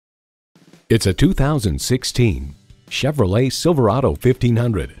It's a 2016 Chevrolet Silverado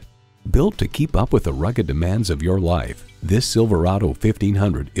 1500. Built to keep up with the rugged demands of your life, this Silverado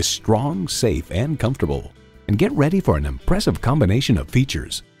 1500 is strong, safe, and comfortable. And get ready for an impressive combination of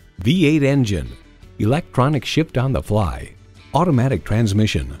features: V8 engine, electronic shift on the fly, automatic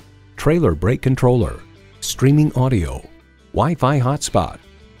transmission, trailer brake controller, streaming audio, Wi-Fi hotspot,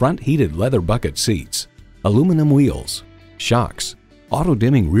 front heated leather bucket seats, aluminum wheels, shocks,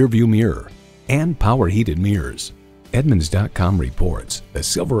 auto-dimming rearview mirror, and power heated mirrors. Edmunds.com reports the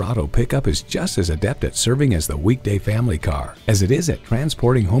Silverado pickup is just as adept at serving as the weekday family car as it is at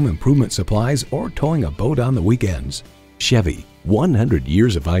transporting home improvement supplies or towing a boat on the weekends. Chevy, 100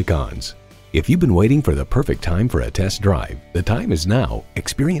 years of icons. If you've been waiting for the perfect time for a test drive, the time is now.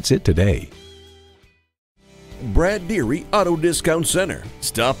 Experience it today. Brad Deery Auto Discount Center.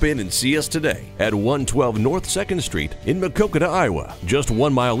 Stop in and see us today at 112 North 2nd Street in Maquoketa, Iowa, just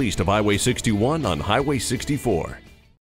 1 mile east of Highway 61 on Highway 64.